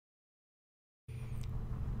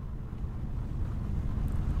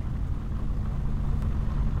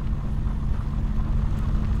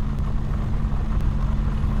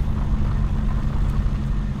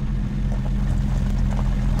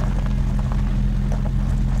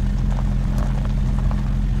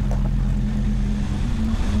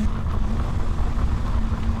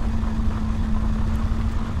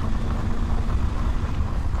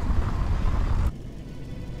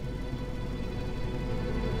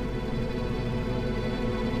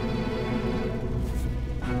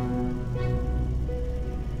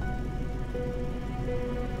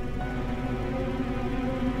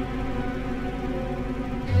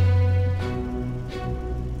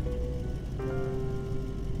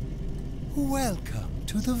Welcome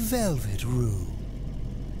to the Velvet Room.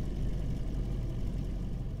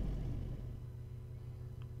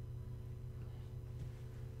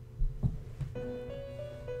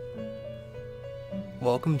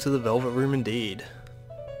 Welcome to the Velvet Room indeed.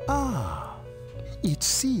 Ah, it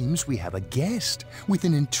seems we have a guest with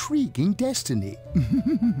an intriguing destiny.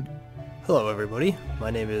 Hello everybody, my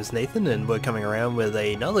name is Nathan and we're coming around with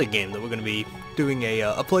another game that we're going to be doing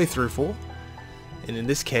a playthrough for. And in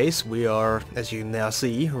this case we are, as you can now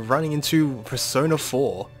see, running into Persona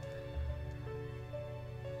 4.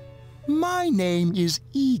 My name is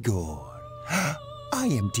Igor. I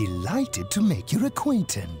am delighted to make your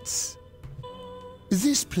acquaintance.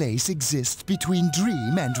 This place exists between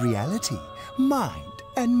dream and reality, mind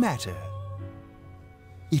and matter.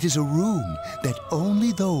 It is a room that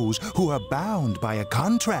only those who are bound by a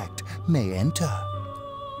contract may enter.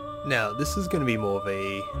 Now this is going to be more of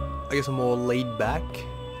a, I guess, a more laid-back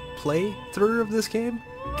playthrough of this game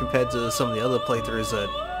compared to some of the other playthroughs that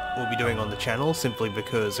we'll be doing on the channel, simply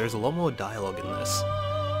because there's a lot more dialogue in this.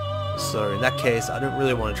 So in that case, I don't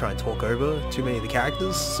really want to try and talk over too many of the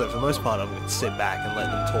characters, so for the most part I'm going to sit back and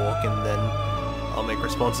let them talk, and then I'll make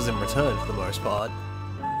responses in return for the most part.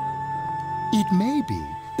 It may be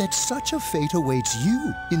that such a fate awaits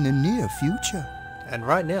you in the near future. And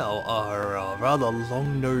right now, our rather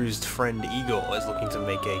long-nosed friend Igor is looking to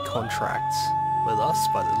make a contract with us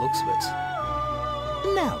by the looks of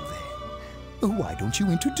it. Now then, why don't you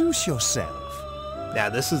introduce yourself? Now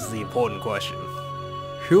this is the important question.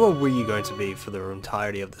 Who are we going to be for the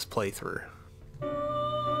entirety of this playthrough?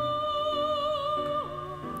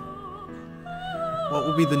 What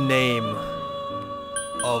will be the name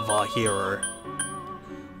of our hero?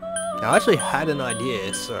 Now, I actually had an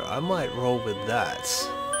idea, so I might roll with that.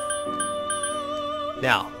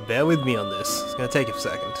 Now, bear with me on this. It's going to take a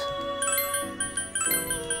second.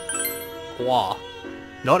 Wah.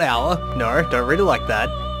 Not our. No, don't read it like that.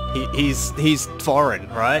 He's foreign,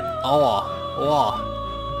 right? Awa. Wah.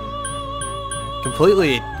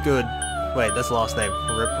 Completely good. Wait, that's the last name.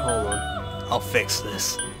 Rip. Hold on. I'll fix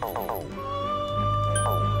this.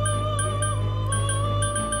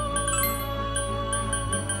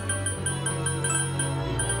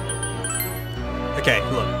 Okay,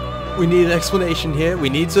 look. We need an explanation here. We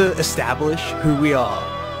need to establish who we are.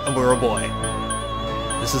 And we're a boy.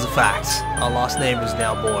 This is a fact. Our last name is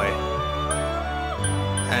now Boy.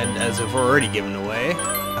 And as I've already given away,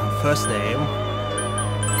 our first name...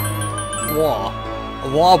 Wah.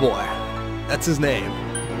 A Wah boy. That's his name.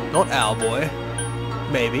 Not our boy.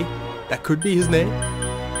 Maybe. That could be his name.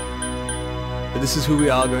 But this is who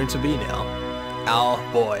we are going to be now. Our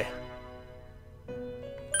boy.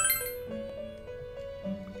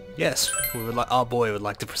 Yes, our boy would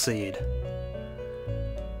like to proceed.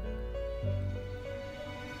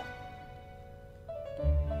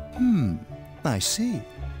 I see.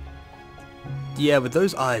 Yeah, with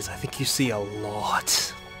those eyes, I think you see a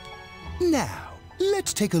lot. Now,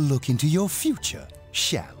 let's take a look into your future,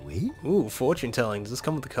 shall we? Ooh, fortune telling. Does this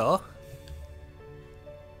come with the car?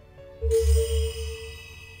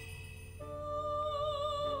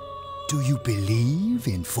 Do you believe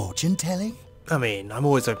in fortune telling? I mean, I'm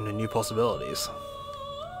always open to new possibilities.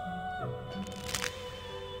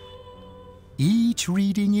 Each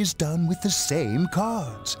reading is done with the same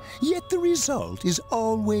cards, yet the result is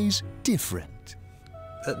always different.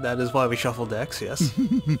 That is why we shuffle decks, yes?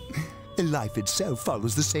 Life itself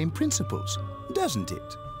follows the same principles, doesn't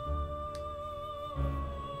it?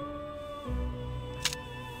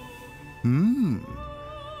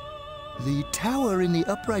 The tower in the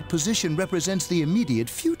upright position represents the immediate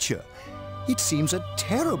future. It seems a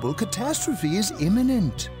terrible catastrophe is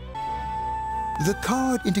imminent. The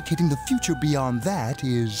card indicating the future beyond that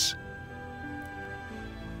is...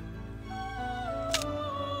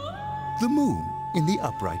 the moon in the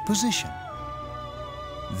upright position.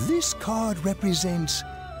 This card represents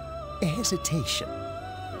hesitation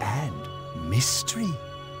and mystery.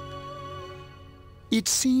 It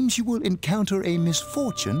seems you will encounter a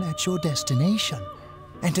misfortune at your destination,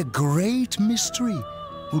 and a great mystery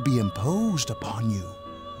will be imposed upon you.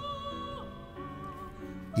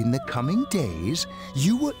 In the coming days,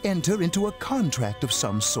 you will enter into a contract of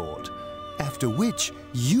some sort, after which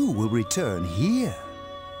you will return here.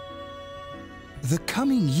 The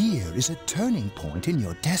coming year is a turning point in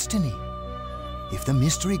your destiny. If the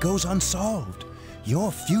mystery goes unsolved,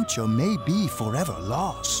 your future may be forever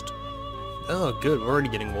lost. Oh good, we're already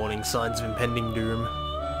getting warning signs of impending doom.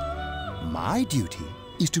 My duty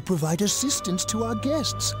is to provide assistance to our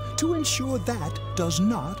guests to ensure that does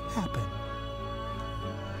not happen.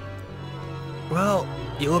 Well,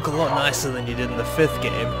 you look a lot nicer than you did in the 5th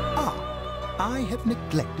game. Ah, I have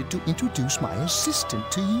neglected to introduce my assistant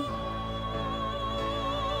to you.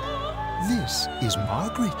 This is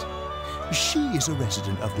Margaret. She is a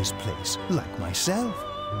resident of this place, like myself.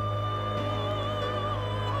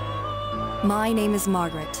 My name is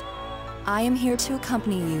Margaret. I am here to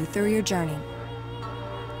accompany you through your journey.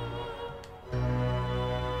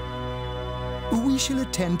 We shall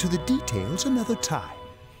attend to the details another time.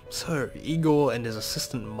 So, Igor and his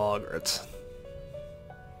assistant Margaret.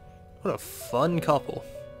 What a fun couple.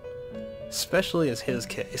 Especially in his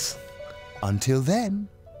case. Until then,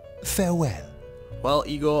 farewell. Well,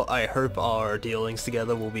 Igor, I hope our dealings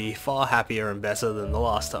together will be far happier and better than the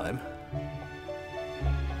last time.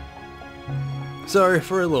 So,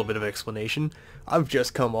 for a little bit of explanation, I've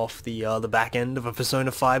just come off the back end of a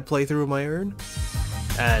Persona 5 playthrough of my own,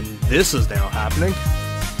 and this is now happening.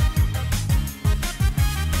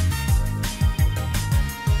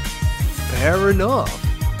 Fair enough.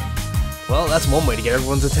 Well, that's one way to get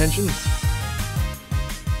everyone's attention.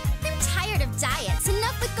 I'm tired of diets.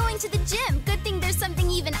 Enough with going to the gym. Good thing there's something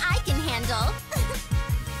even I can handle.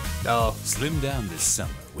 Oh, Slim down this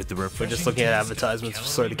summer with the refreshing. we're just looking at taste of advertisements for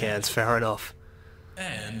soda cans. Fair enough.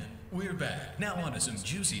 And we're back. Now on to some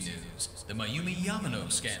juicy news. The Mayumi Yamano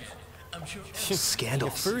scandal. I'm sure...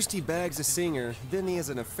 Scandals. First he bags a singer, then he has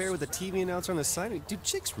an affair with a TV announcer on the side. Do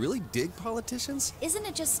chicks really dig politicians? Isn't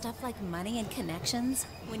it just stuff like money and connections?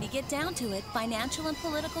 When you get down to it, financial and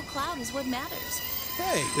political clout is what matters.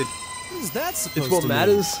 Hey, what is that supposed It's to what mean?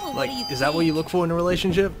 matters. Well, what Like, do you is that what think? you look for in a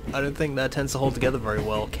relationship? I don't think that tends to hold together very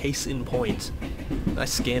well. Case in point.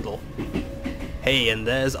 Nice scandal. Hey, and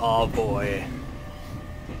there's our boy.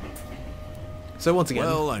 So once again,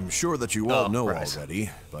 Well, I'm sure that you all know right. already,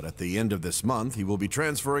 but at the end of this month, he will be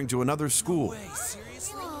transferring to another school.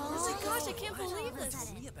 Oh gosh, I can't believe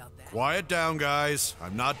this. Quiet down, guys.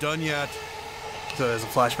 I'm not done yet. so there's a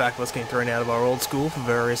flashback of us getting thrown out of our old school for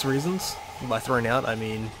various reasons. By thrown out, I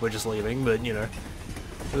mean we're just leaving, but you know,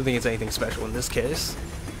 I don't think it's anything special in this case.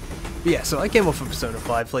 But yeah, so I came off a Persona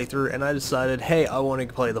 5 playthrough, and I decided, hey, I want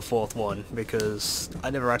to play the fourth one, because I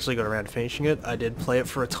never actually got around to finishing it. I did play it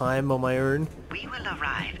for a time on my own. We will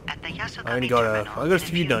arrive at the Yasogami I only got terminal a in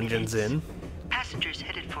few dungeons minutes. in. Passengers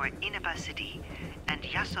headed for Inaba City and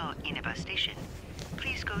Yaso Inaba Station.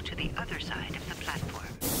 Please go to the other side of the platform.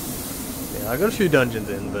 Yeah, I got a few dungeons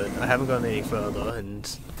in, but I haven't gone any further, and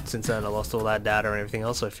since then I lost all that data and everything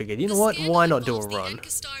else, so I figured, you know what, why not do a run?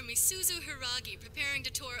 Misuzu Hiragi preparing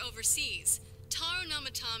to tour overseas. Taro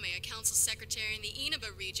Namatame, a council secretary in the Inaba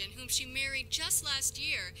region, whom she married just last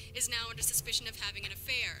year, is now under suspicion of having an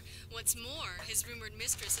affair. What's more, his rumored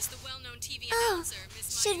mistress is the well-known TV announcer,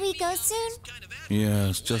 Miss Should we Mayumi go Yamamoto. soon?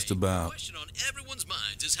 Yes, just The about. question on everyone's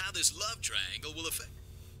minds is how this love triangle will affect...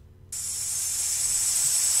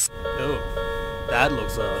 Oh, that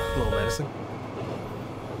looks a little menacing.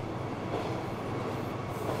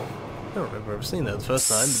 I don't remember ever seeing that the first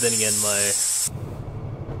time, but then again,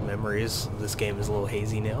 my memories of this game is a little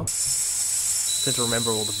hazy now. I tend to remember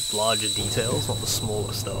all the larger details, not the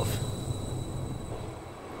smaller stuff.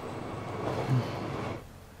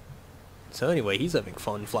 So anyway, he's having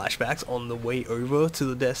fun flashbacks on the way over to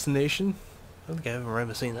the destination. I don't think I ever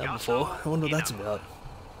remember seeing that before. I wonder what that's about.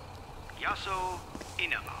 Yaso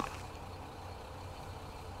Inaba.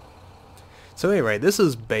 So anyway, this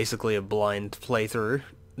is basically a blind playthrough.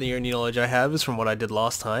 The only knowledge I have is from what I did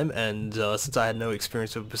last time, and since I had no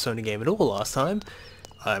experience with a Persona game at all last time,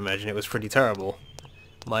 I imagine it was pretty terrible.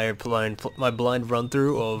 My blind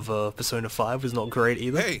run-through of Persona 5 was not great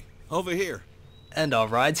either. Hey, over here. And our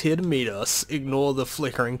ride's here to meet us. Ignore the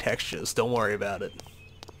flickering textures, don't worry about it.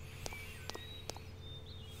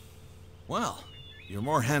 Well, you're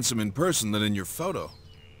more handsome in person than in your photo.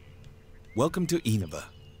 Welcome to Inaba.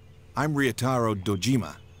 I'm Ryotaro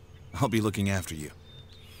Dojima. I'll be looking after you.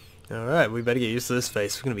 Alright, we better get used to this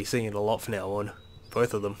face. We're going to be seeing it a lot from now on.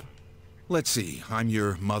 Both of them. Let's see, I'm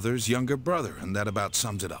your mother's younger brother, and that about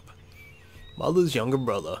sums it up. Mother's younger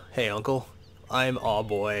brother. Hey, uncle. I'm our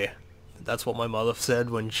boy. That's what my mother said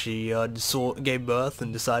when she gave birth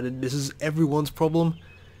and decided this is everyone's problem,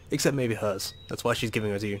 except maybe hers. That's why she's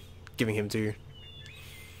giving him to you.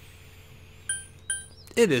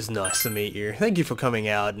 It is nice to meet you. Thank you for coming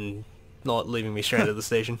out and not leaving me stranded at the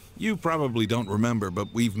station. You probably don't remember, but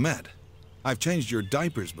we've met. I've changed your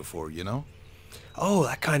diapers before, you know? Oh,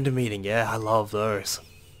 that kind of meeting. Yeah, I love those.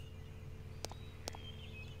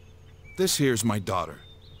 This here's my daughter.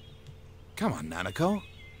 Come on, Nanako.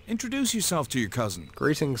 Introduce yourself to your cousin.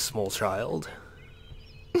 Greetings, small child.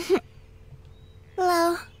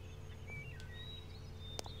 Hello.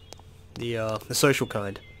 The social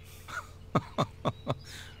kind.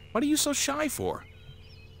 What are you so shy for?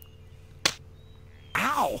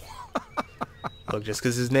 Ow! Look, just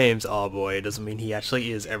because his name's Our Boy doesn't mean he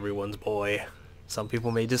actually is everyone's boy. Some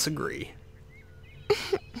people may disagree.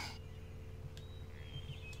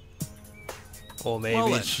 Or maybe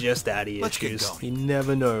Well, it's just daddy let's get issues. going. You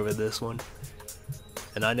never know with this one.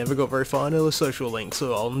 And I never got very far into the social link,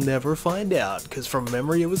 so I'll never find out, because from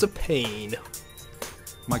memory it was a pain.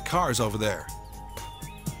 My car's over there.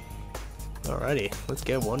 Alrighty, let's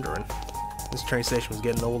get wandering. This train station was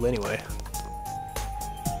getting old anyway.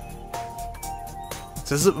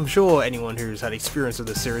 So as I'm sure anyone who's had experience with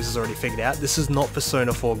this series has already figured out, this is not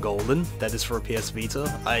Persona 4 Golden, that is for a PS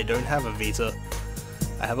Vita. I don't have a Vita.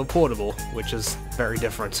 I have a portable, which is very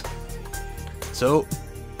different. So,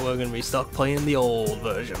 we're going to be stuck playing the old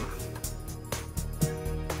version.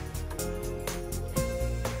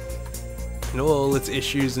 In all its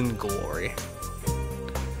issues and glory.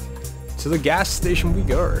 To the gas station we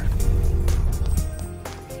go.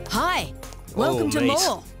 Hi, welcome to mate.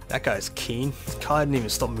 Mole. That guy's keen. The car didn't even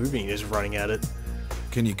stop moving, he's just running at it.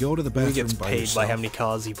 Can you go to the He bathroom gets by paid yourself? by how many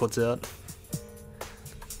cars he puts out.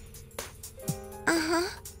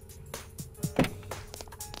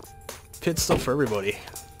 Pit stop for everybody.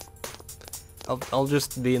 I'll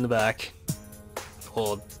just be in the back.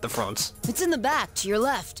 Or the front. It's in the back, to your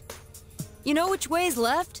left. You know which way's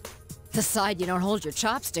left? The side you don't hold your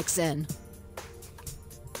chopsticks in.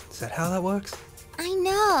 Is that how that works? I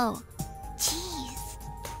know. Jeez.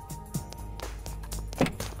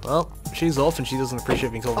 Well, she's off and she doesn't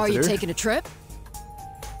appreciate being told what Are to you do. taking a trip?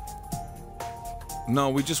 No,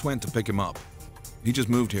 we just went to pick him up. He just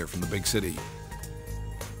moved here from the big city.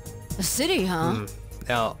 A city, huh?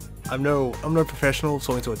 Now, I'm no professional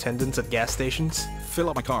talking to attendants at gas stations. Fill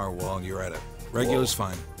up my car while you're at it. Regular's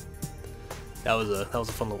fine. That was a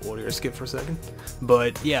fun little audio skip for a second.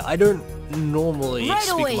 But yeah, I don't normally Right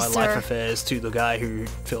speak away, of my sir. life affairs to the guy who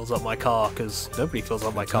fills up my car, because nobody fills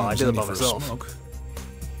up my car. I did it by myself.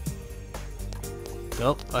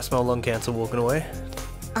 Nope, I smell lung cancer walking away.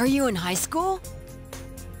 Are you in high school?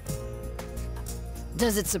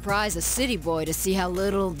 Does it surprise a city boy to see how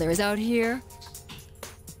little there's out here?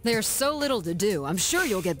 There's so little to do, I'm sure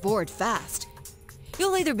you'll get bored fast.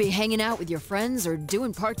 You'll either be hanging out with your friends or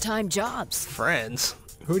doing part-time jobs. Friends?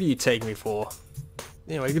 Who do you take me for?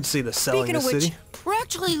 Anyway, you can see the selling Speaking this of which, city. we're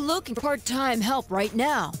actually looking for part-time help right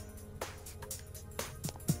now.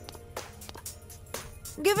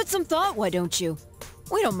 Give it some thought, why don't you?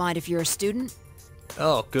 We don't mind if you're a student.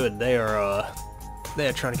 Oh, good. They are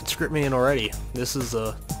trying to conscript me in already. This is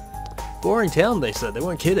a boring town, they said. They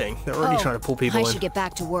weren't kidding. They're already trying to pull people I in. should get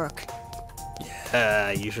back to work.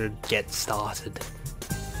 You should get started.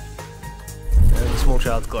 And the small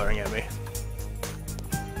child's glaring at me.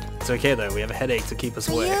 It's okay though, we have a headache to keep us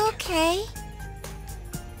Are awake. you okay?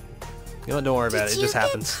 You know what, don't worry about it, it just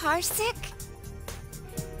happens. Did you get car sick?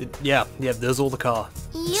 Yeah, there's all the car.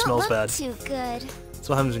 You It don't smells look bad. too good. That's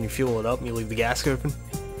what happens when you fuel it up and you leave the gas open.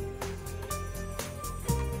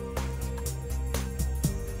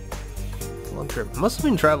 Long trip. Must have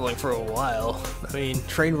been traveling for a while. I mean,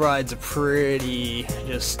 train rides are pretty...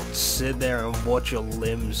 just sit there and watch your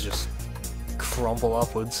limbs just crumple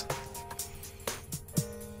upwards.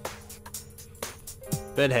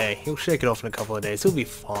 But hey, he'll shake it off in a couple of days. He'll be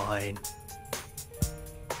fine.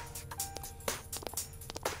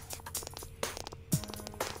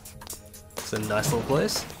 It's a nice little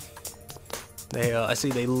place. They, I see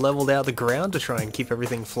they leveled out the ground to try and keep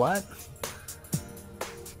everything flat.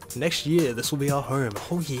 Next year, this will be our home.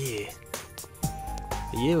 Oh yeah.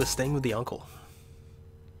 The year we're staying with the uncle.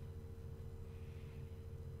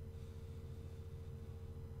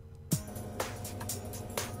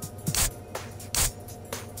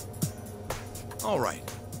 All right,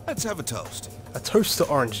 let's have a toast. A toast to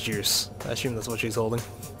orange juice. I assume that's what she's holding.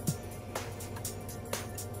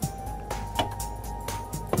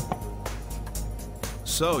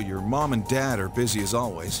 So, your mom and dad are busy as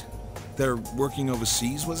always. They're working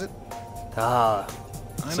overseas, was it? Ah.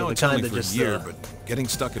 I so know the it's kind only that for a just, year, but getting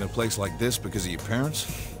stuck in a place like this because of your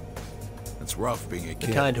parents? That's rough being a kid.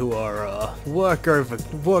 The kind who are work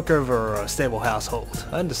over a stable household.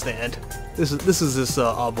 I understand. This is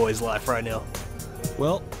our boy's life right now.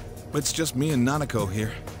 Well, it's just me and Nanako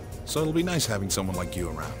here, so it'll be nice having someone like you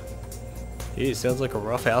around. Gee, sounds like a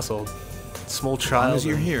rough household. Small As child. long as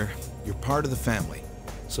you're here, you're part of the family,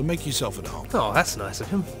 so make yourself at home. Oh, that's nice of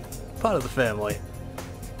him. Part of the family.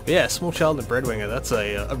 But yeah, small child and breadwinner. That's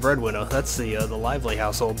a breadwinner. That's the lively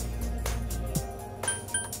household.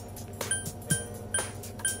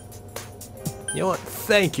 You know what?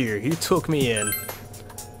 Thank you. You took me in.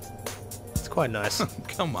 It's quite nice.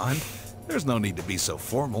 Come on. There's no need to be so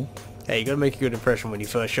formal. Hey, you gotta make a good impression when you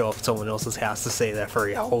first show up at someone else's house to say that for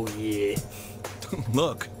a whole year.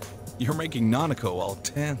 Look, you're making Nanako all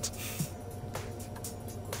tense.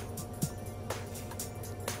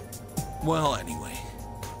 Well, anyway,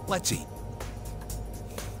 let's eat.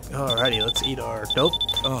 Alrighty, let's eat our... Nope.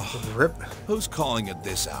 Oh, Rip. Who's calling at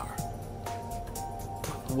this hour?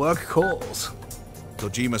 Work calls.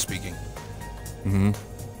 Dojima speaking. Mm-hmm.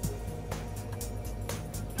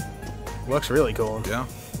 Work's really calling. Yeah?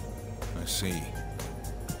 I see.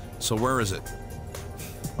 So where is it?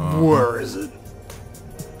 Where is it?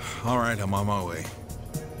 Alright, I'm on my way.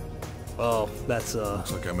 Oh, that's,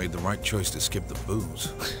 Looks like I made the right choice to skip the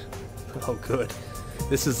booze. Oh, good.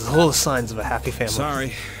 This is all the signs of a happy family.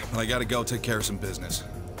 Sorry, but I gotta go take care of some business.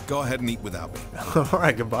 Go ahead and eat without me.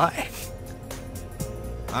 Alright, goodbye.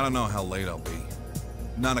 I don't know how late I'll be.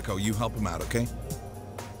 Nanako, you help him out, okay?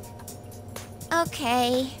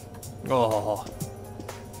 Okay. Oh.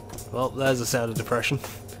 Well, there's the sound of depression.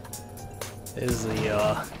 There's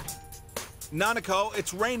the, Nanako,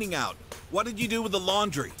 it's raining out. What did you do with the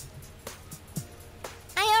laundry?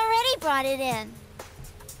 I already brought it in.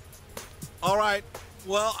 Alright,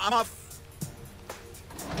 well, I'm off.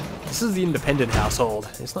 This is the independent household.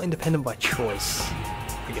 It's not independent by choice.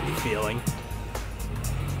 I get the feeling.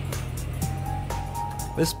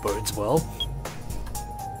 This bodes well.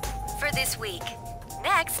 For this week.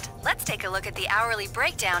 Next, let's take a look at the hourly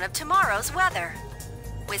breakdown of tomorrow's weather.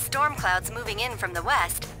 With storm clouds moving in from the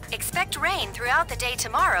west, expect rain throughout the day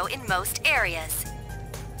tomorrow in most areas.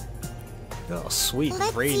 Oh, sweet.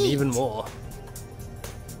 Let's Rain eat. even more.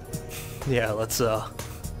 Yeah, let's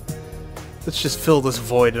just fill this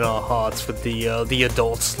void in our hearts with the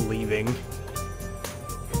adults leaving.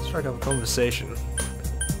 Let's try to have a conversation.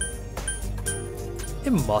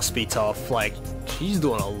 It must be tough, like, she's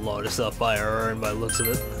doing a lot of stuff by her own by the looks of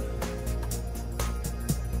it.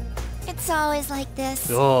 It's always like this.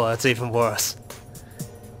 Oh, that's even worse.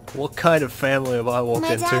 What kind of family have I walked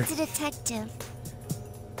My into? dad's a detective.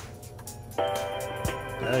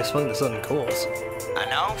 I explained the sudden calls. And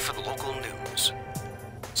now for the local news.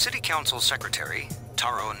 City Council Secretary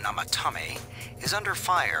Taro Namatame is under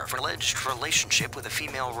fire for alleged relationship with a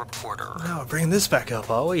female reporter. Oh, we're bringing this back up,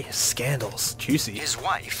 are we? Scandals. Juicy. His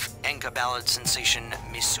wife, Enka ballad sensation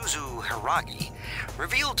Misuzu Hiragi,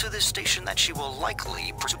 revealed to this station that she will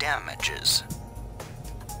likely pursue damages.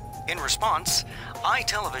 In response,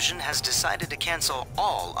 iTelevision has decided to cancel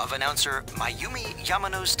all of announcer Mayumi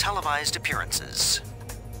Yamano's televised appearances.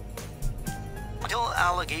 Until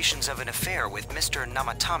allegations of an affair with Mr.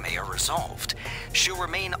 Namatame are resolved, she'll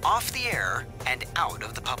remain off the air and out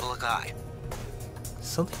of the public eye.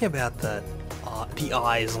 Something about that, the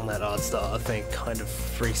eyes on that art star, I think, kind of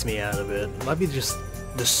freaks me out a bit. It might be just,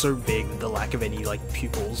 they're so big, the lack of any, like,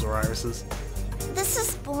 pupils or irises. This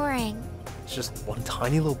is boring. It's just one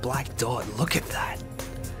tiny little black dot. Look at that.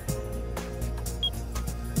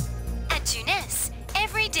 At Tunis,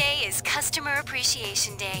 every day is Customer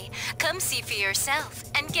Appreciation Day. Come see for yourself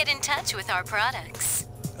and get in touch with our products.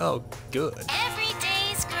 Oh, good. Every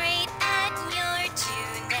day's great at your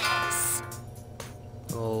Tunis.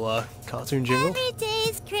 Little, cartoon jingle. Every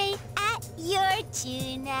day's great at your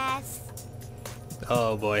Tunas.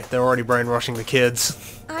 Oh boy, they're already brainwashing the kids.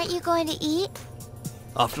 Aren't you going to eat?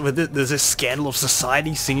 After there's this scandal of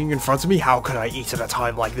society singing in front of me, how could I eat at a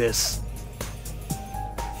time like this?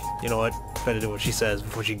 You know what? Better do what she says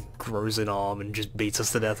before she grows an arm and just beats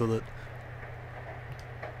us to death with it.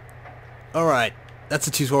 Alright, that's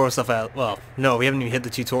the tutorial stuff out. Well, no, we haven't even hit the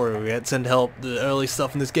tutorial yet. Send help. The early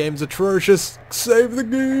stuff in this game is atrocious. Save the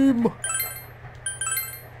game!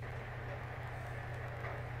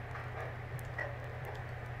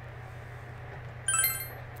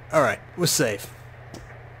 Alright, we're safe.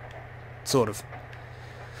 Sort of.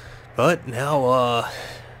 But now,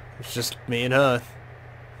 it's just me and her.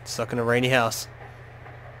 Stuck in a rainy house.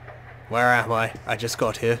 Where am I? I just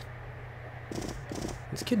got here.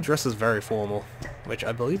 This kid dresses very formal, which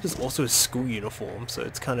I believe is also his school uniform, so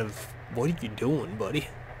it's kind of, what are you doing, buddy?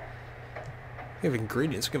 We have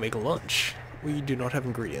ingredients, we can make lunch. We do not have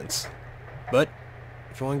ingredients. But,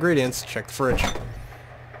 if you want ingredients, check the fridge.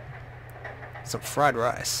 Some fried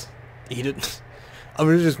rice. Eat it. I'm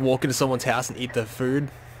gonna just walk into someone's house and eat their food.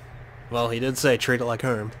 Well, he did say treat it like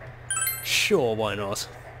home. Sure, why not?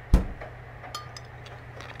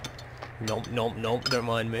 Nope, nope, nope, don't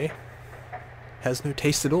mind me. Has no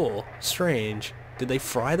taste at all. Strange. Did they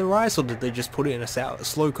fry the rice or did they just put it in a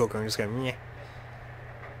slow cooker and just go meh?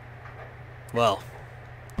 Well,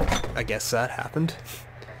 I guess that happened.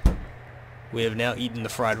 We have now eaten the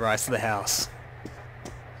fried rice of the house.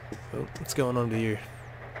 Oh, what's going on with you?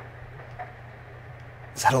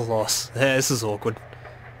 Is that a loss? Yeah, this is awkward.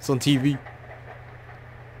 It's on TV.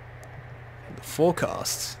 The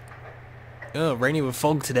forecast. Oh, rainy with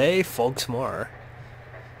fog today, fog tomorrow.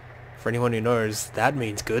 For anyone who knows, that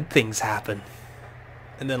means good things happen.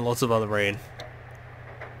 And then lots of other rain.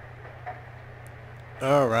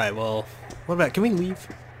 Alright, well, what about, can we leave?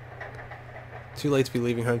 Too late to be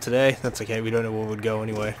leaving home today. That's okay, we don't know where we'd go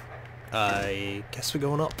anyway. I guess we're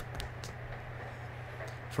going up.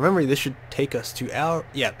 From memory, this should take us to our...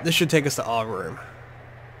 Yeah, this should take us to our room.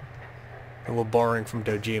 And we're borrowing from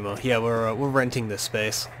Dojima. Yeah, we're renting this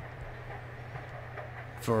space.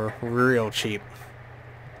 For real cheap.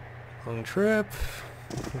 Long trip.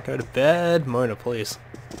 Go to bed. Mona, please.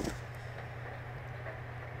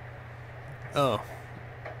 Oh.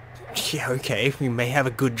 Yeah, okay. We may have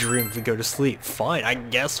a good dream if we go to sleep. Fine, I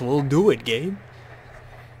guess we'll do it, game.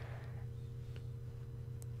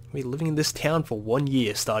 We'll be living in this town for 1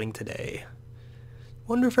 year starting today.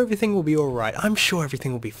 Wonder if everything will be alright. I'm sure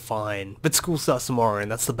everything will be fine. But school starts tomorrow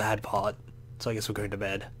and that's the bad part. So I guess we're going to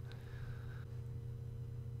bed.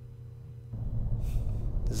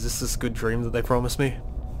 Is this good dream that they promised me?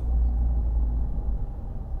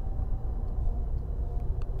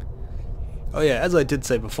 Oh yeah, as I did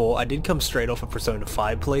say before, I did come straight off a Persona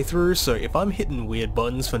 5 playthrough, so if I'm hitting weird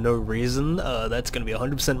buttons for no reason, that's gonna be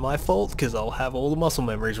 100% my fault, because I'll have all the muscle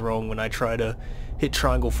memories wrong when I try to hit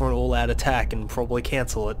triangle for an all-out attack and probably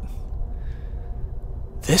cancel it.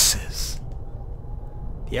 This is...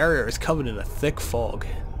 The area is covered in a thick fog.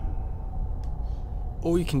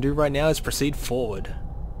 All you can do right now is proceed forward.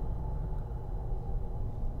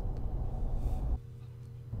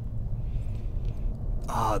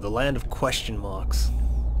 Ah, the land of question marks.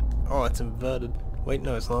 Oh, it's inverted. Wait,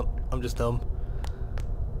 no, it's not. I'm just dumb.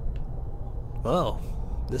 Well,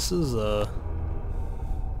 this is,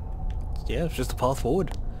 yeah, it's just a path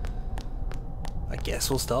forward. I guess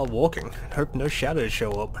we'll start walking. Hope no shadows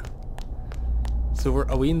show up. So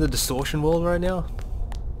are we in the distortion world right now?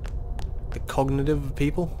 The cognitive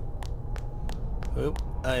people? Oh,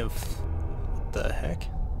 I am... What the heck?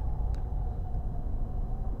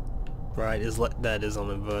 Right, that is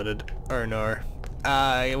uninverted. Oh no.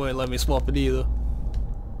 It won't let me swap it either.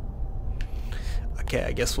 Okay,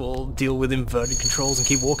 I guess we'll deal with inverted controls and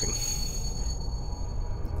keep walking.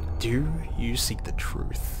 Do you seek the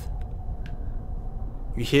truth?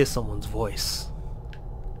 You hear someone's voice.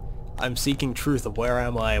 I'm seeking truth of where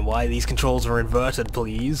am I and why these controls are inverted,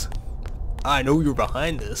 please. I know you're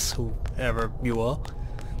behind this, whoever you are.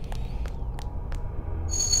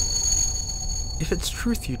 If it's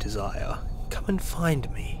truth you desire, come and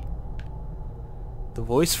find me. The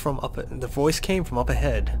voice came from up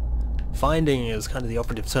ahead. Finding is kind of the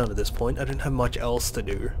operative term at this point. I don't have much else to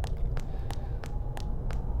do.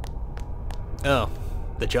 Oh,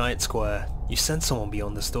 the giant square. You sent someone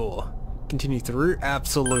beyond this door. Continue through?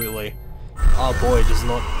 Absolutely. Our boy does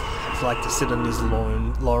not like to sit on his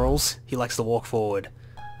laurels. He likes to walk forward.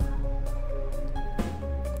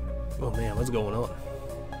 Oh man, what's going on?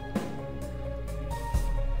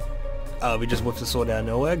 We just whipped the sword out of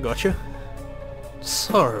nowhere, gotcha.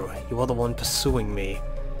 So, you are the one pursuing me.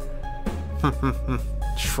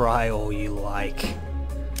 Try all you like.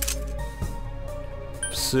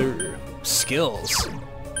 Pursue. Skills.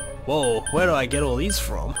 Whoa, where do I get all these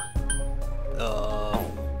from?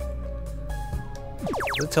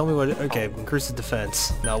 Tell me what... Okay, increase the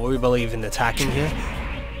defense. Now, will we believe in attacking here?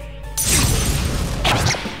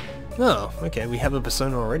 Oh, okay, we have a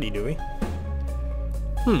persona already, do we?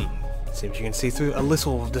 Seems you can see through a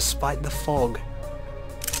little despite the fog.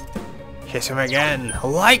 Hit him again!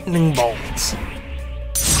 Lightning bolts!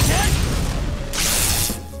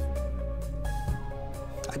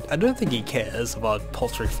 I don't think he cares about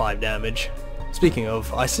paltry 5 damage. Speaking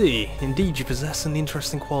of, I see. Indeed, you possess an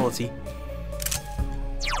interesting quality.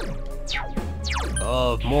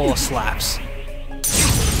 Oh, more slaps.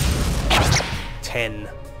 10.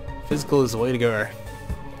 Physical is the way to go.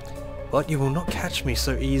 But you will not catch me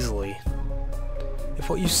so easily. If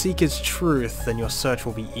what you seek is truth, then your search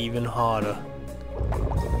will be even harder.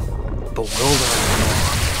 Bewildering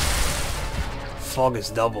fog is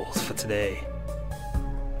doubled for today.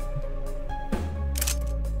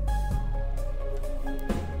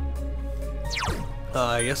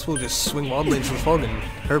 I guess we'll just swing wildly into the fog and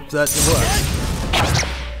hope that it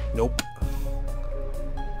works. Nope.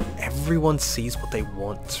 Everyone sees what they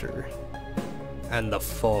want to. And the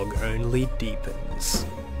fog only deepens.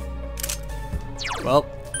 Well,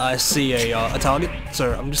 I see a target,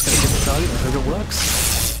 so I'm just gonna hit the target and hope it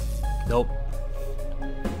works. Nope.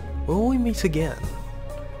 Will we meet again?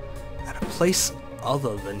 At a place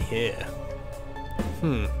other than here?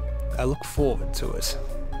 I look forward to it.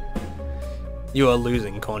 You are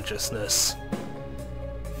losing consciousness.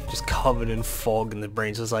 Just covered in fog, and the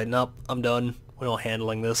brain's just like, nope, I'm done. We're not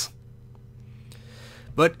handling this.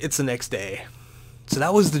 But it's the next day. So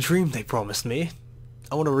that was the dream they promised me.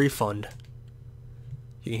 I want a refund.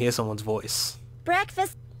 You can hear someone's voice.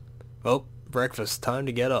 Breakfast. Oh, breakfast. Time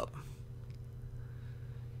to get up.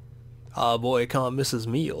 Ah, boy, can't miss his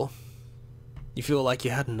meal. You feel like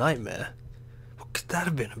you had a nightmare. What could that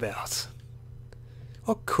have been about?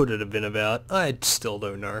 What could it have been about? I still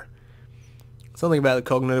don't know. Something about the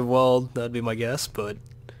cognitive world, that'd be my guess, but...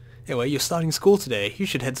 Anyway, you're starting school today. You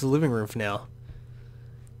should head to the living room for now.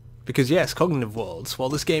 Because yes, cognitive worlds. While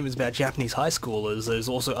this game is about Japanese high schoolers, there's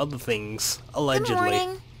also other things, allegedly. Good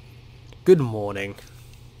morning. Good morning.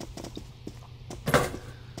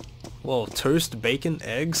 Well, toast, bacon,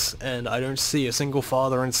 eggs, and I don't see a single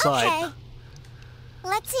father in sight. Okay.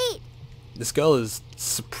 Let's eat. This girl is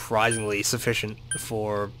surprisingly sufficient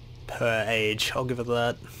for her age. I'll give it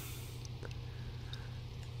that.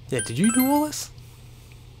 Yeah, did you do all this?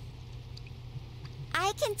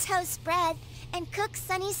 I can toast bread and cook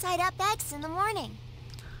sunny side up eggs in the morning.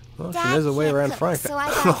 Well, Dad she knows a way can't around cook, frying so pan.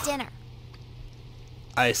 I got dinner.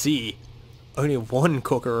 I see. Only one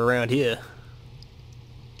cooker around here.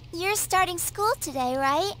 You're starting school today,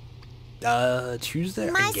 right? Tuesday,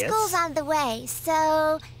 I My guess? school's on the way,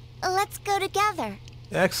 so let's go together.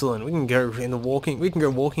 Excellent. We can go walking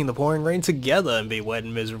in the pouring rain together and be wet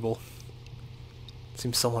and miserable.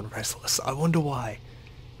 Seems somewhat restless. I wonder why.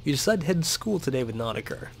 You decided to head to school today with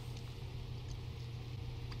Nanako.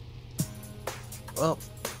 Well,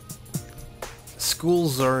 school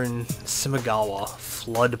zone Simagawa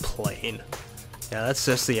floodplain. Yeah, that's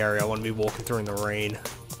just the area I want to be walking through in the rain.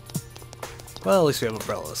 Well, at least we have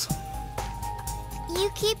umbrellas.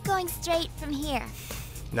 You keep going straight from here.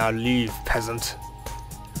 Now leave, peasant.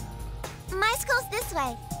 My school's this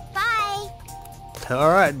way. Bye.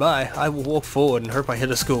 Alright, bye. I will walk forward and hope I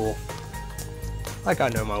hit a school. Like I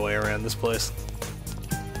know my way around this place.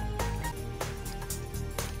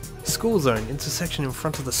 School zone, intersection in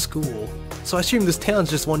front of the school. So I assume this town's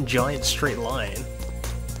just one giant straight line.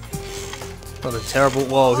 What a terrible...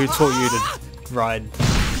 Whoa, who taught you to ride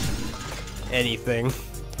anything?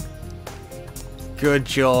 Good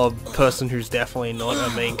job, person who's definitely not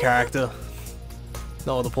a main character.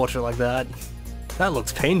 Not with a portrait like that. That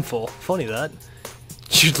looks painful. Funny that.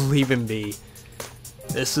 Should leave him be.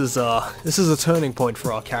 This is a turning point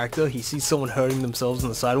for our character. He sees someone hurting themselves on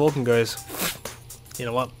the sidewalk and goes, you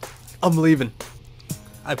know what? I'm leaving.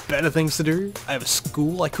 I have better things to do. I have a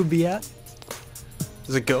school I could be at.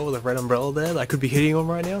 There's a girl with a red umbrella there that I could be hitting on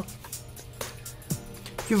right now.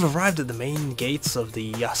 You've arrived at the main gates of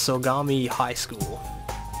the Yasogami High School.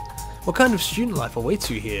 What kind of student life awaits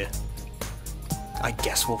you here? I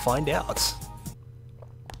guess we'll find out.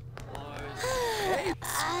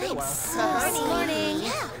 Morning.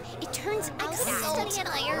 Yeah, it turns out I'm studying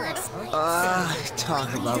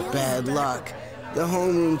Talk about bad luck. The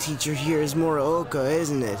homeroom teacher here is Muraoka,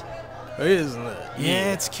 isn't it? Isn't it?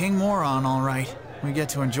 Yeah, it's King Moron, all right. We get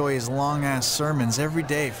to enjoy his long-ass sermons every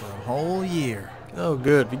day for a whole year. Oh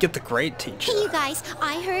good, we get the great teacher. Hey you guys,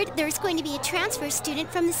 I heard there's going to be a transfer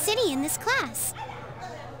student from the city in this class.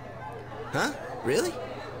 Huh? Really?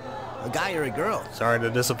 A guy or a girl? Sorry to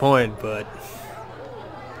disappoint, but...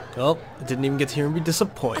 Oh, I didn't even get to hear him be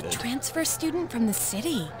disappointed. A transfer student from the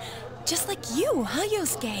city? Just like you, huh,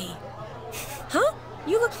 Yosuke? Huh?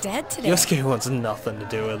 You look dead today. Yosuke wants nothing to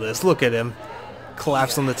do with this. Look at him.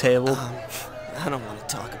 Collapsed on the table. I don't want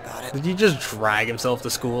to talk about it. Did he just drag himself to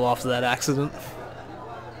school after that accident?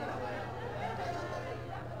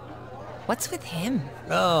 What's with him?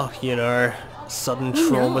 Oh, you know, sudden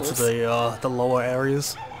trauma to the lower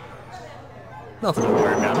areas. Nothing to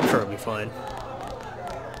worry about. I'm sure it'll be fine.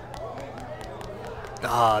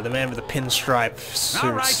 Ah, the man with the pinstripe suits.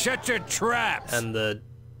 All right, shut your traps. And the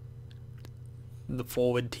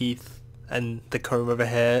forward teeth and the comb over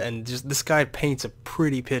hair, and just this guy paints a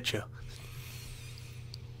pretty picture.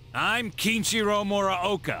 I'm Kinshiro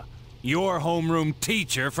Muraoka, your homeroom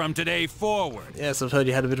teacher from today forward. Yes, I've heard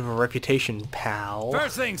you had a bit of a reputation, pal.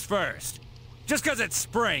 First things first. Just 'cause it's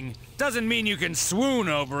spring doesn't mean you can swoon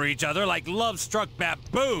over each other like love-struck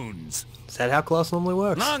baboons. Is that how class normally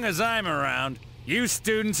works? Long as I'm around, you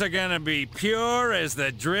students are gonna be pure as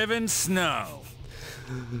the driven snow.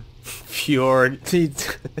 Pure.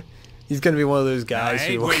 He's gonna be one of those guys I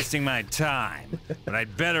ain't who... wasting my time, but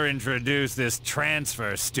I'd better introduce this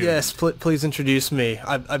transfer student. Yes, please introduce me.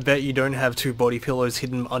 I bet you don't have two body pillows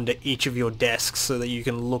hidden under each of your desks so that you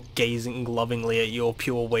can look gazing lovingly at your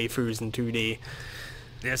pure waifus in 2D.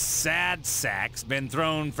 This sad sack's been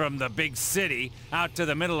thrown from the big city out to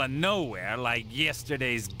the middle of nowhere like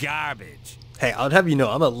yesterday's garbage. Hey, I'd have you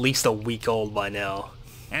know, I'm at least a week old by now.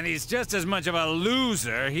 And he's just as much of a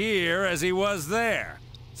loser here as he was there.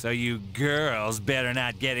 So you girls better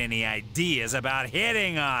not get any ideas about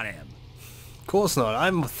hitting on him. Of course not.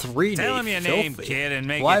 I'm 3D. Tell him your name, kid, and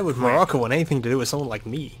make it Why would quick. Morocco want anything to do with someone like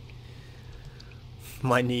me?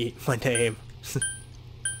 My name.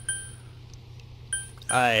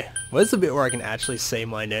 Where's the bit where I can actually say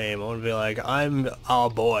my name? I want to be like, I'm our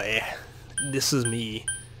boy. This is me.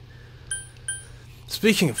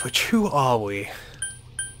 Speaking of which, who are we?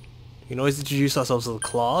 We can always introduce ourselves to the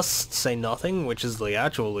class, say nothing, which is the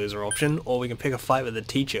actual loser option, or we can pick a fight with the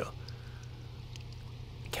teacher.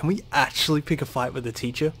 Can we actually pick a fight with the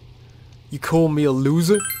teacher? You call me a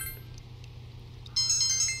loser?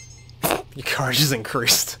 Your courage is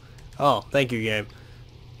increased. Oh, thank you, game.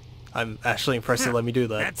 I'm actually impressed you let me do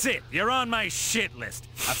that. That's it. You're on my shit list.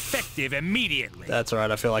 Effective immediately. That's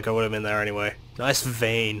alright, I feel like I would have been there anyway. Nice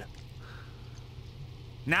vein.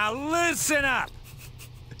 Now listen up.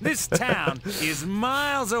 This town is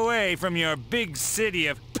miles away from your big city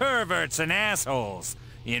of perverts and assholes,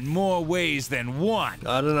 in more ways than one.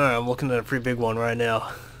 I don't know, I'm looking at a pretty big one right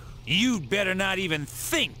now. You'd better not even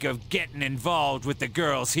think of getting involved with the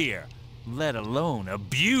girls here, let alone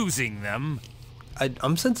abusing them.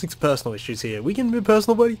 I'm sensing some personal issues here. We can be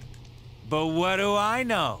personal, buddy? But what do I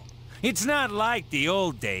know? It's not like the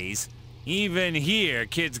old days. Even here,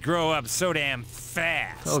 kids grow up so damn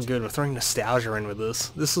fast. Oh good, we're throwing nostalgia in with this.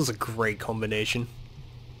 This is a great combination.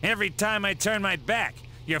 Every time I turn my back,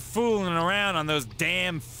 you're fooling around on those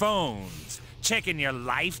damn phones, checking your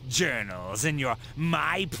life journals and your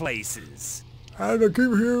my places. And I keep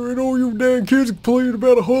hearing all you damn kids complain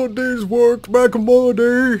about a hard day's work back in my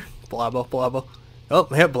day. Blabber, blabber. Oh,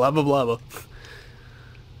 yeah, blabber, blabber.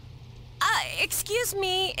 Excuse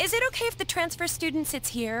me, is it okay if the transfer student sits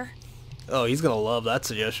here? Oh, he's gonna love that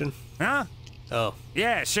suggestion. Huh? Oh.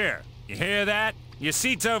 Yeah, sure. You hear that? Your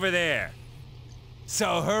seat's over there.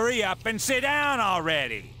 So hurry up and sit down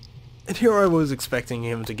already. And here I was expecting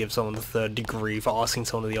him to give someone the third degree for asking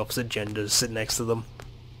someone of the opposite gender to sit next to them.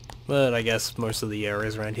 But I guess most of the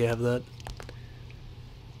areas around here have that.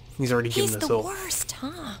 He's already given us all. He's the worst,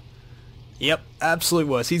 huh? Yep, absolute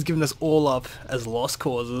worst. He's given us all up as lost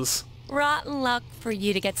causes. Rotten luck for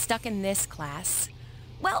you to get stuck in this class.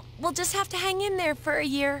 Well, we'll just have to hang in there for a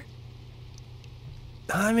year.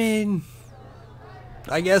 I mean,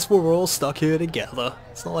 I guess we're all stuck here together.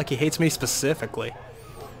 It's not like he hates me specifically.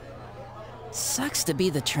 Sucks to be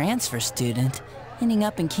the transfer student, ending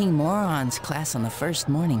up in King Moron's class on the first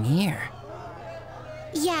morning here.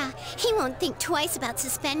 Yeah, he won't think twice about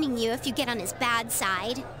suspending you if you get on his bad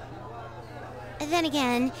side. Then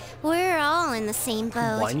again, we're all in the same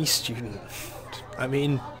boat. Whiny student. I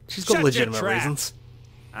mean, she's got Shut legitimate your trap. reasons.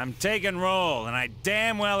 I'm taking roll, and I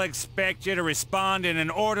damn well expect you to respond in an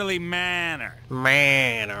orderly manner.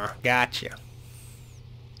 Gotcha.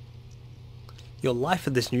 Your life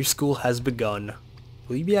at this new school has begun.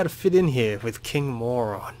 Will you be able to fit in here with King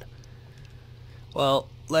Moron? Well,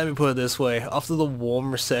 let me put it this way. After the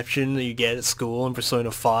warm reception that you get at school in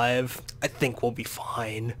Persona 5, I think we'll be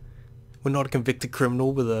fine. We're not a convicted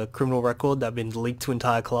criminal with a criminal record that's been leaked to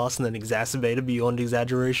entire class and then exacerbated beyond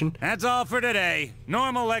exaggeration. That's all for today.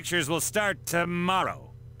 Normal lectures will start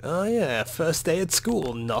tomorrow. Oh yeah, first day at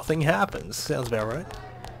school, nothing happens. Sounds about right.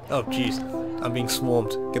 Oh jeez, I'm being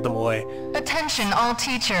swarmed. Get them away. Attention all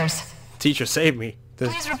teachers. Teacher, save me.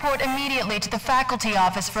 Please report immediately to the faculty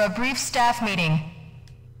office for a brief staff meeting.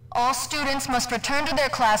 All students must return to their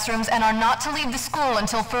classrooms and are not to leave the school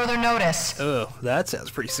until further notice. Oh, that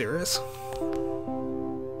sounds pretty serious.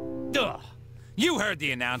 Ugh. You heard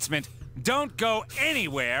the announcement. Don't go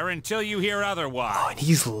anywhere until you hear otherwise. Oh, and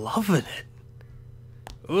he's loving it.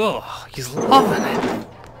 Ugh, he's loving it.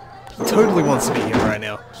 He totally wants to be here right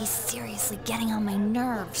now. He's seriously getting on my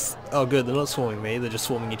nerves. Oh good, they're not swarming me, they're just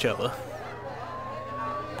swarming each other.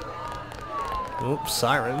 Oh,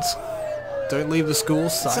 sirens. Don't leave the school,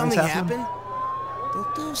 sirens Something happen. happened?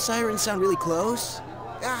 Don't those sirens sound really close?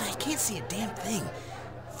 I can't see a damn thing.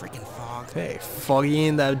 Freaking fog. Hey, foggy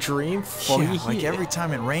in that dream, foggy Yeah, like here. every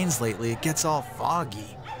time it rains lately, it gets all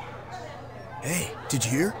foggy. Hey, did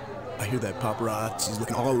you hear? I hear that paparazzi's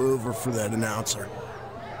looking all over for that announcer.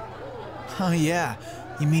 Oh yeah,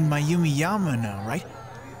 you mean Mayumi Yamano, right?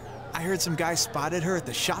 I heard some guy spotted her at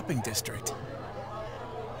the shopping district.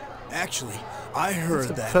 Actually, I heard That's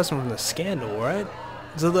the that. person from the scandal, right?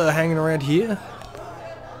 Is that the hanging around here?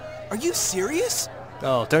 Are you serious?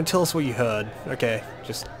 Oh, don't tell us what you heard. Okay,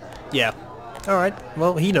 just... yeah. Alright,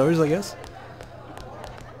 well, he knows, I guess.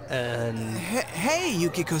 And... Hey,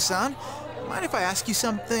 Yukiko-san. Mind if I ask you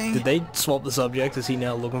something? Did they swap the subject? Is he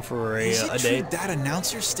now looking for a Is it true date? that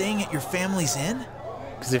announcer's staying at your family's inn?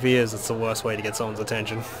 Because if he is, it's the worst way to get someone's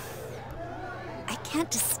attention. I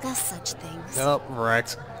can't discuss such things. Oh,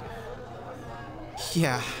 right.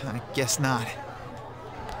 Yeah, I guess not.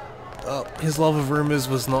 Oh, his love of rumors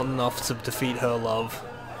was not enough to defeat her love.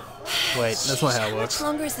 Wait, that's not how it works. How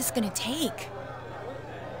much longer is this gonna take?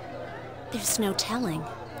 There's no telling.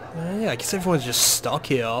 Yeah, I guess everyone's just stuck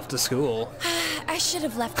here after school. I should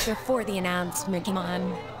have left before the announcement came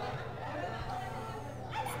on.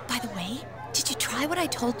 By the way, did you try what I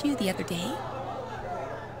told you the other day?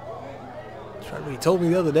 Tried what he told me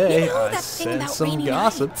the other day. You know I that thing said about some rainy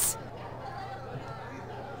gossip. nights?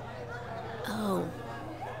 Oh.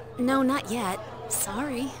 No, not yet.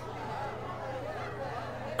 Sorry.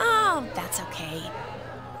 Oh, that's okay.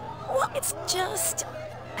 Well, it's just...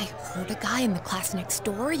 I heard a guy in the class next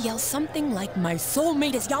door yell something like, "My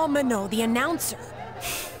soulmate is Yamano, the announcer."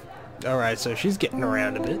 Alright, so she's getting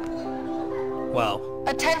around a bit. Well,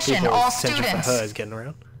 Attention, all attention students. for her is getting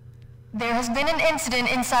around. There has been an incident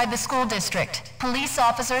inside the school district. Police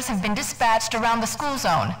officers have been dispatched around the school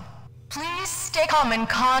zone. Please stay calm and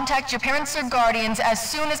contact your parents or guardians as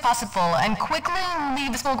soon as possible and quickly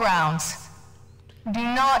leave the school grounds. Do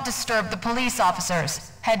not disturb the police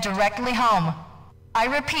officers. Head directly home. I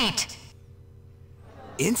repeat.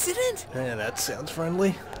 Incident? Yeah, that sounds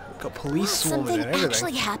friendly. Got police swarming Something and everything.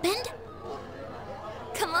 actually happened?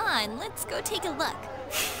 Come on, let's go take a look.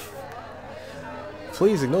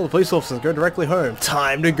 Please ignore the police officers and go directly home.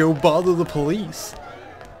 Time to go bother the police.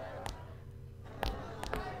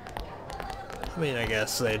 I mean, I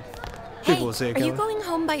guess they'd... People will see it Are you coming. going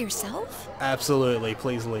home by yourself? Absolutely,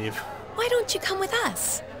 please leave. Why don't you come with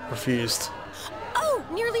us? Refused. Oh,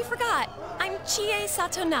 nearly forgot. I'm Chie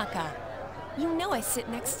Satonaka. You know I sit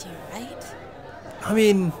next to you, right? I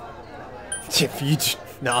mean... If you...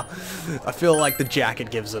 Nah. I feel like the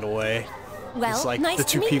jacket gives it away. Well, it's like nice the to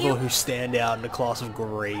two meet people you. who stand out in a class of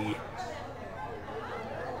grey.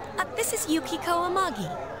 This is Yukiko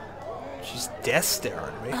Amagi. She's death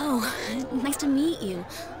staring at me. Oh, nice to meet you.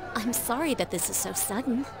 I'm sorry that this is so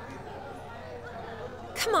sudden.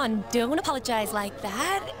 Come on, don't apologize like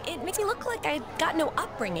that. It makes me look like I got no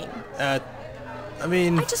upbringing. I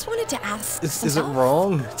mean... I just wanted to ask Is it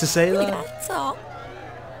wrong to say Really, that? that's all.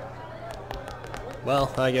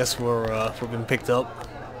 Well, I guess we've been picked up.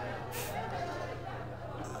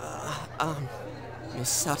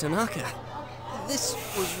 Miss Satonaka, this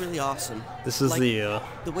was really awesome. This is Like,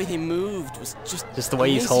 the way he moved was just the way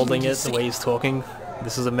he's amazing holding to it, see. the way he's talking.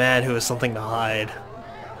 This is a man who has something to hide.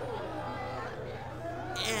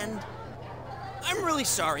 And I'm really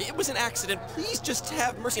sorry. It was an accident. Please just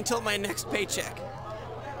have mercy until my next paycheck.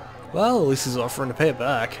 Well, at least he's offering to pay it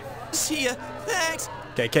back. See ya. Thanks.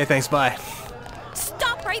 Okay, thanks, bye.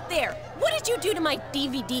 Stop right there. What did you do to my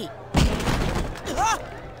DVD?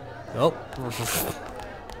 Nope.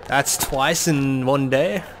 That's twice in one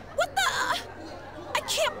day. What the? I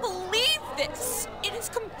can't believe this. It is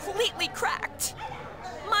completely cracked.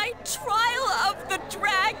 My Trial of the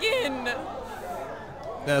Dragon.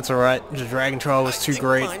 That's alright. The Dragon Trial was too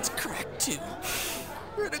great. Mine's cracked too.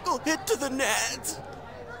 Critical hit to the nads.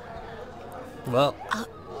 Well,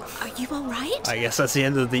 Are you alright? I guess that's the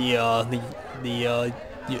end of the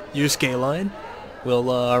Yusuke line.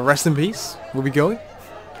 We'll rest in peace. We'll be going.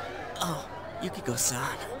 Oh,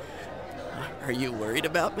 Yukiko-san. Are you worried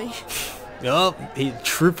about me? Yup, he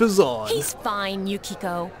troopers on. He's fine,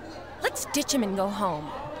 Yukiko. Let's ditch him and go home.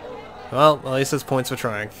 Well, at least that's points for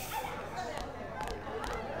trying.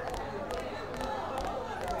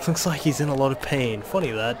 Looks like he's in a lot of pain.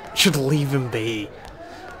 Funny that. Should leave him be.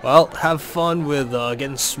 Well, have fun with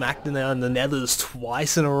getting smacked in the nethers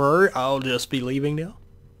twice in a row. I'll just be leaving now.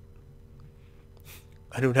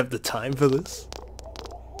 I don't have the time for this.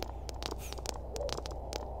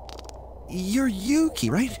 You're Yuki,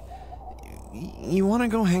 right? You want to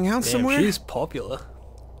go hang out Damn, somewhere? she's popular.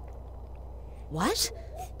 What?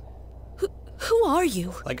 Who are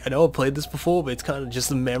you? Like, I know I played this before, but it's kind of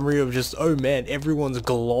just a memory of just, oh man, everyone's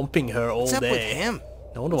glomping her all What's up day. with him?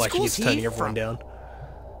 No wonder why she School's keeps turning he everyone from? down.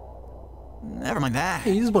 Never mind that.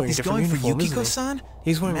 He's wearing different going for uniform, isn't he? Yukiko-san?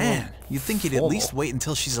 He's wearing Man, one you'd think he'd at least wait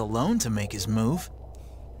until she's alone to make his move.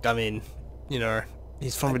 I mean, you know,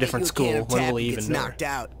 he's from a bet different you a school. can of When tap will he and even gets know? knocked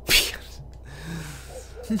out.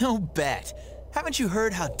 No bet. Haven't you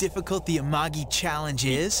heard how difficult the Amagi challenge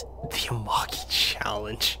is? The Amagi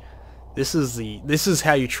challenge. This is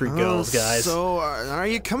how you treat girls, guys. So, are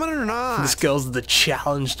you coming or not? This girl's the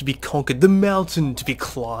challenge to be conquered, the mountain to be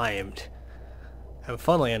climbed. And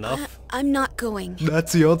funnily enough, I'm not going.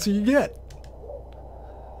 That's the answer you get.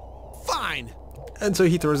 Fine. And so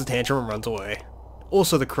he throws a tantrum and runs away.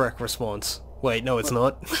 Also the correct response. Wait, no, it's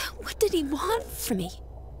not. What did he want from me?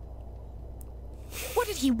 What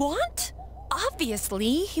did he want?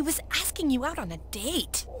 Obviously, he was asking you out on a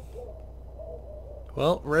date.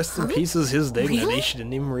 Well, rest in peace is his dignity. Really? She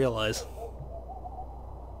didn't even realize.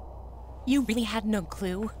 You really had no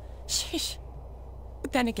clue? Sheesh.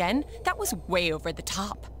 But then again, that was way over the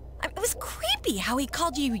top. It was creepy how he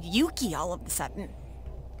called you Yuki all of a sudden.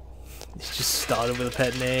 He just started with a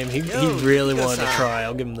pet name. He Yo, really Yuki-san. wanted to try,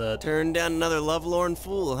 I'll give him that. Turn down another lovelorn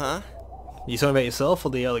fool, huh? You talking about yourself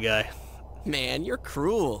or the other guy? Man, you're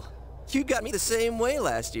cruel. You got me the same way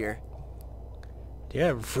last year.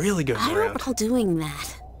 Yeah, really goes I don't around. recall doing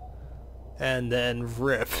that. And then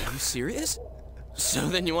rip. Are you serious? So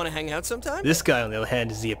then you want to hang out sometime? This guy, on the other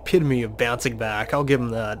hand, is the epitome of bouncing back. I'll give him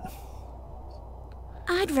that.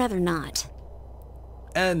 I'd rather not.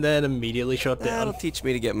 And then immediately shut down. That'll teach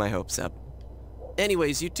me to get my hopes up.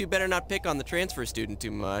 Anyways, you two better not pick on the transfer student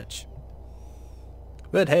too much.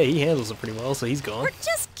 But hey, he handles it pretty well, so he's gone. We're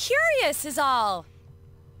just curious is all.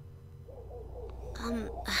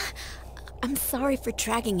 I'm sorry for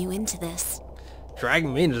dragging you into this.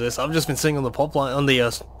 Dragging me into this? I've just been sitting on the pop line, on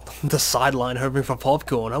the sideline hoping for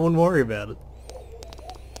popcorn. I wouldn't worry about it.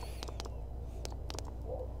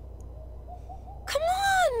 Come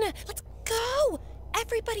on! Let's go!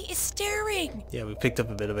 Everybody is staring. Yeah, we picked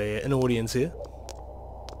up a bit of an audience here.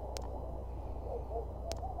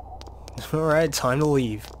 Alright, time to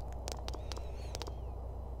leave.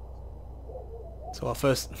 So our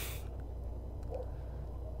first...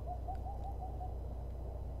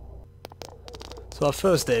 So our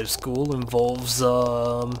first day of school involves,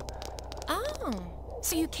 Oh,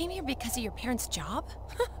 so you came here because of your parents' job?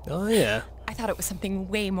 Oh yeah. I thought it was something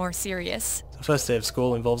way more serious. The first day of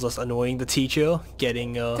school involves us annoying the teacher,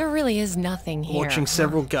 getting, There really is nothing here. watching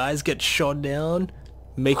several guys get shot down,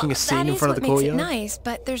 making a scene in front of the That is what courtyard. makes it nice,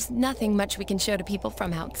 but there's nothing much we can show to people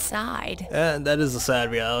from outside. And that is the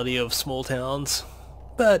sad reality of small towns.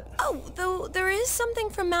 But... Oh, though there is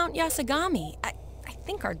something from Mount Yasagami. I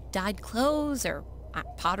think our dyed clothes or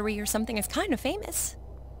pottery or something is kind of famous.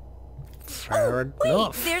 Fair Wait,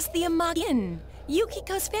 enough. there's the Amagi.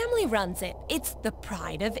 Yukiko's family runs it. It's the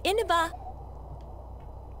pride of Inaba.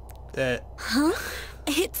 Huh?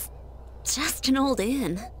 It's just an old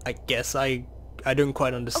inn. I guess I don't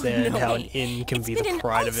quite understand no how way. an inn can It's be been the in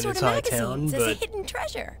pride all of an sort entire town, magazines as a but hidden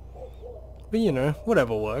treasure. you know,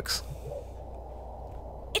 whatever works.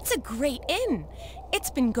 It's a great inn. It's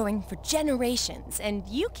been going for generations, and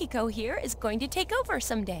Yukiko here is going to take over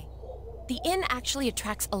someday. The inn actually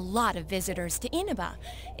attracts a lot of visitors to Inaba.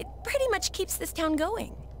 It pretty much keeps this town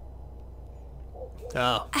going.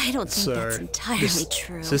 Oh, I don't think that's entirely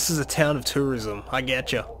true. So this is a town of tourism. I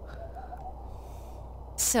getcha.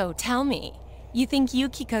 So tell me, you think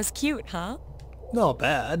Yukiko's cute, huh? Not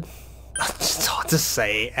bad. It's hard to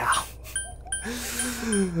say. Ow.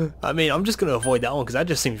 I mean, I'm just gonna avoid that one because that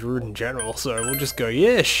just seems rude in general. So we'll just go,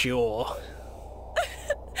 yeah, sure.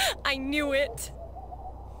 I knew it.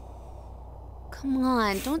 Come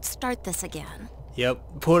on, don't start this again. Yep,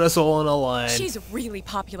 put us all on a line. She's really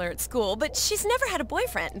popular at school, but she's never had a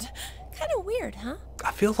boyfriend. Kind of weird, huh?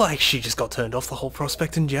 I feel like she just got turned off the whole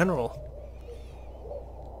prospect in general.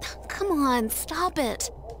 Come on, stop it.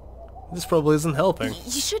 This probably isn't helping.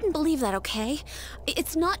 You shouldn't believe that, okay?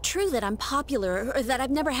 It's not true that I'm popular or that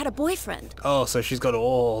I've never had a boyfriend. Oh, so she's got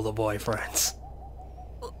all the boyfriends.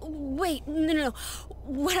 Wait, no.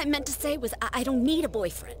 What I meant to say was I don't need a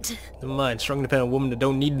boyfriend. Never mind, strong independent woman that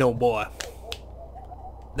don't need no boy.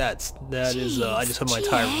 That is, I just had my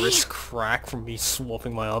entire wrist crack from me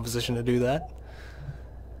swapping my opposition to do that.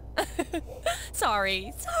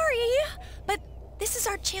 Sorry. But this is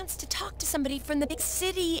our chance to talk to somebody from the big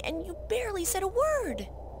city, and you barely said a word.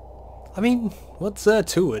 I mean, what's there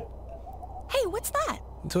to it? Hey, what's that?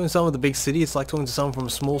 Talking to someone with a big city, it's like talking to someone from a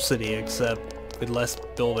small city, except with less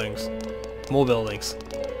buildings. More buildings.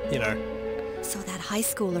 You know. So that high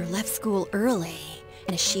schooler left school early,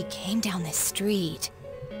 and she came down this street.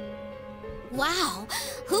 Wow,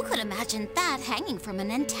 who could imagine that hanging from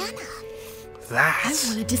an antenna? That! I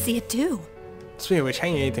wanted to see it too. Speaking of which,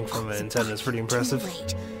 hanging anything from an antenna is pretty impressive. Too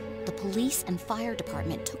late. The police and fire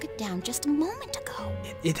department took it down just a moment ago.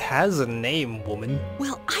 It has a name, woman.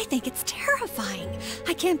 Well, I think it's terrifying.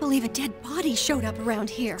 I can't believe a dead body showed up around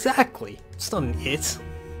here. Exactly. It's not an it.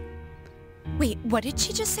 Wait, what did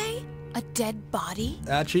she just say? A dead body?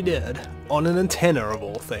 That she did. On an antenna of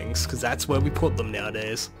all things, because that's where we put them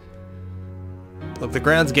nowadays. Look, the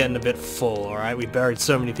ground's getting a bit full, alright? We buried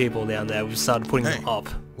so many people down there, we've started putting them up.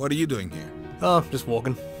 What are you doing here? Oh, just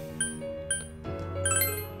walking.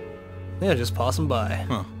 Yeah, just passing by.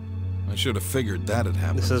 Huh. I should have figured that had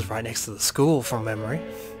happened. This is right next to the school, from memory.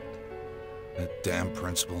 That damn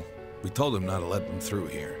principal. We told him not to let them through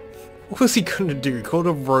here. What was he gonna do? Call it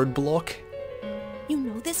a roadblock? You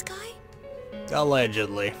know this guy?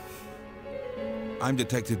 Allegedly. I'm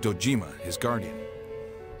Detective Dojima, his guardian.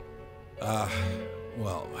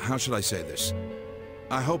 Well, how should I say this?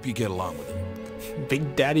 I hope you get along with him.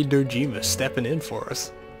 Big Daddy Dojima stepping in for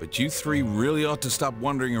us. But you three really ought to stop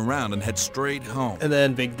wandering around and head straight home. And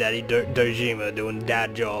then Big Daddy Dojima doing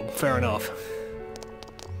dad job. Fair enough.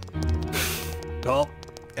 Oh,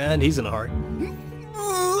 and he's in a hurry.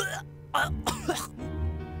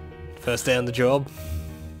 First day on the job.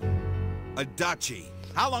 Adachi,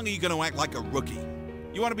 how long are you going to act like a rookie?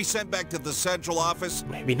 You want to be sent back to the central office?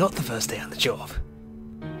 Maybe not the first day on the job.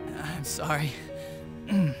 I'm sorry.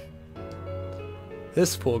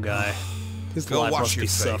 This poor guy. His Go life wash must your be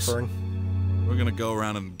face. suffering. We're going to go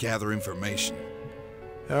around and gather information.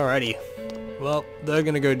 Alrighty. Well, they're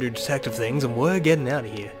going to go do detective things and we're getting out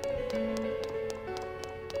of here.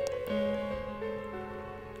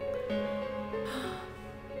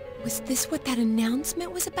 Was this what that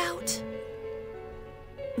announcement was about?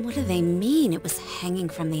 What do they mean it was hanging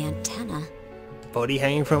from the antenna? Body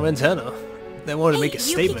hanging from antenna. They wanted to make a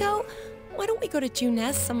statement. Yukiko, why don't we go to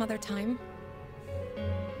Junes some other time?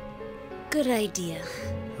 Good idea.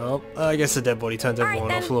 Well, I guess the dead body turns everyone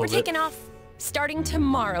Alright off a then, little we're bit. taking off. Starting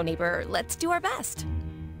tomorrow, neighbor. Let's do our best.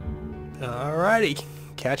 Alrighty.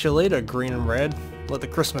 Catch you later, green and red. Let the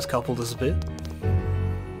Christmas couple disappear.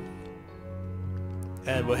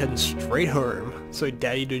 And we're heading straight home, so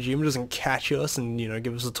Daddy Dojima doesn't catch us and, you know,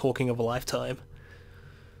 give us the talking of a lifetime.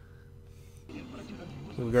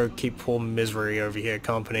 We'll go keep poor Misery over here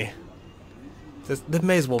company. There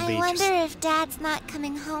may as well be I wonder just... if Dad's not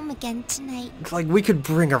coming home again tonight. It's like we could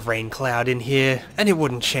bring a rain cloud in here, and it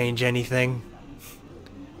wouldn't change anything.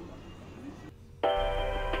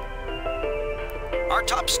 Our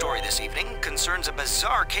top story this evening concerns a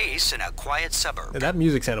bizarre case in a quiet suburb. That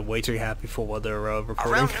music sounded way too happy for what they're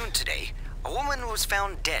recording. Around noon today, a woman was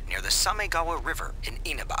found dead near the Samegawa River in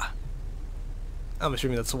Inaba. I'm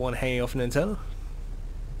assuming that's the one hanging off an antenna?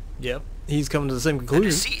 Yep, he's coming to the same conclusion.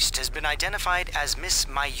 The deceased has been identified as Miss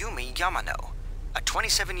Mayumi Yamano, a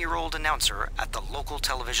 27-year-old announcer at the local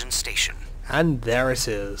television station. And there it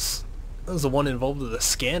is. That was the one involved with the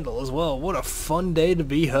scandal as well. What a fun day to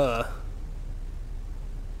be her.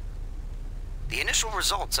 The initial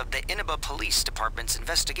results of the Inaba Police Department's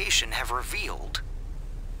investigation have revealed...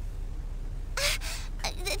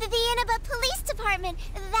 The Inaba Police Department!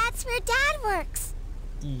 That's where Dad works!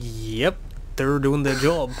 Yep, they're doing their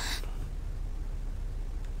job.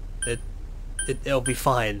 It'll be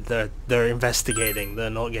fine. They're investigating. They're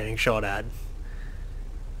not getting shot at.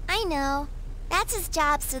 I know. That's his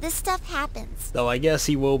job, so this stuff happens. Though I guess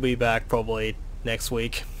he will be back probably next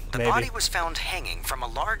week. The maybe. body was found hanging from a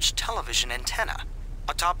large television antenna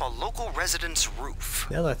atop a local resident's roof.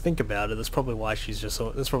 Now that I think about it, that's probably why she's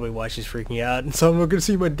freaking out. And so I'm not gonna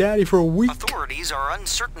see my daddy for a week. Authorities are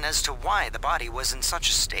uncertain as to why the body was in such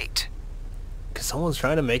a state. Because someone's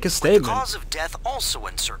trying to make a With statement. the cause of death also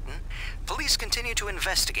uncertain, police continue to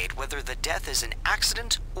investigate whether the death is an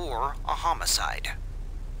accident or a homicide.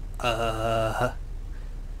 Like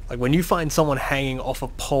when you find someone hanging off a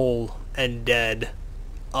pole and dead,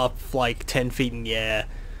 up like 10 feet in the air,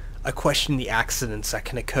 I question the accidents that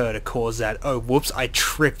can occur to cause that. Oh, whoops, I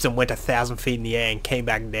tripped and went 1,000 feet in the air and came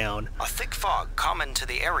back down. A thick fog common to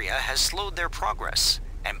the area has slowed their progress,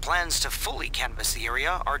 and plans to fully canvass the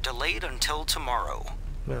area are delayed until tomorrow.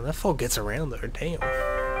 Man, that fog gets around though, damn.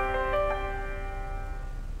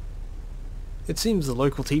 It seems the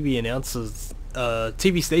local TV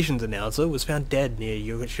station's announcer was found dead near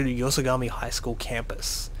Yosogami High School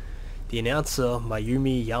campus. The announcer,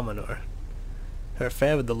 Mayumi Yamano. Her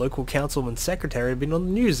affair with the local councilman's secretary had been on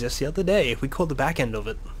the news just the other day. We caught the back end of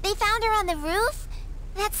it. They found her on the roof?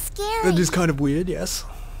 That's scary. That is kind of weird, yes.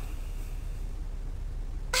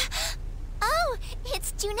 Oh,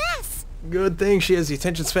 it's Junes. Good thing she has the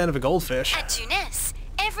attention span of a goldfish. At Junes,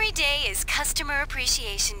 every day is Customer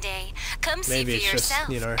Appreciation Day. Come see Maybe for it's yourself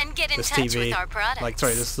just, you know, and get in this touch TV. with our products. Like,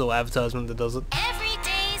 sorry, this is still advertisement that does it. Every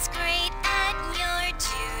day's great at your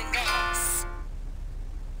Junes.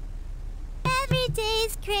 Every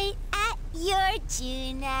day's great at your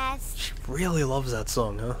Junes. She really loves that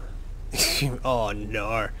song, huh? Oh,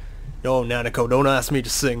 no. No, Nanako, don't ask me to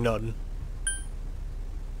sing nothing.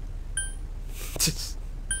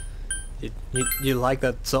 You like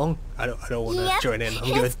that song? I don't want to join in. I'm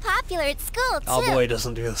good. It's popular at school too. Our boy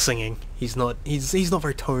doesn't do the singing. He's not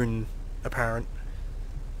very tone apparent.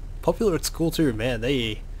 Popular at school too, man.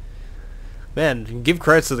 Man, give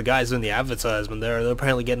credits to the guys in the advertisement. They're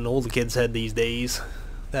apparently getting all the kids' head these days.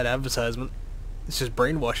 That advertisement. It's just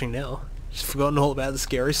brainwashing now. Just forgotten all about the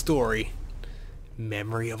scary story.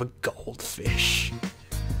 Memory of a goldfish.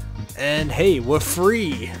 And hey, we're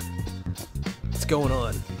free. What's going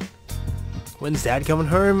on? When's Dad coming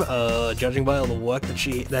home? Judging by all the work that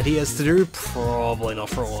he has to do, probably not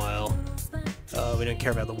for a while. We don't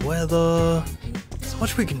care about the weather. So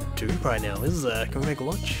much we can do right now, is there? Can we make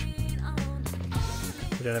lunch?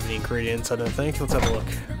 We don't have any ingredients, I don't think. Let's have a look.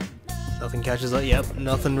 Nothing catches up. Yep,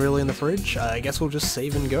 nothing really in the fridge. I guess we'll just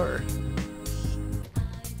save and go.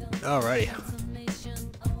 Alrighty.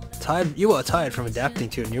 You are tired from adapting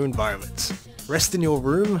to a new environment. Rest in your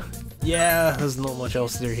room? Yeah, there's not much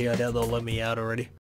else to do here. I doubt they'll let me out already.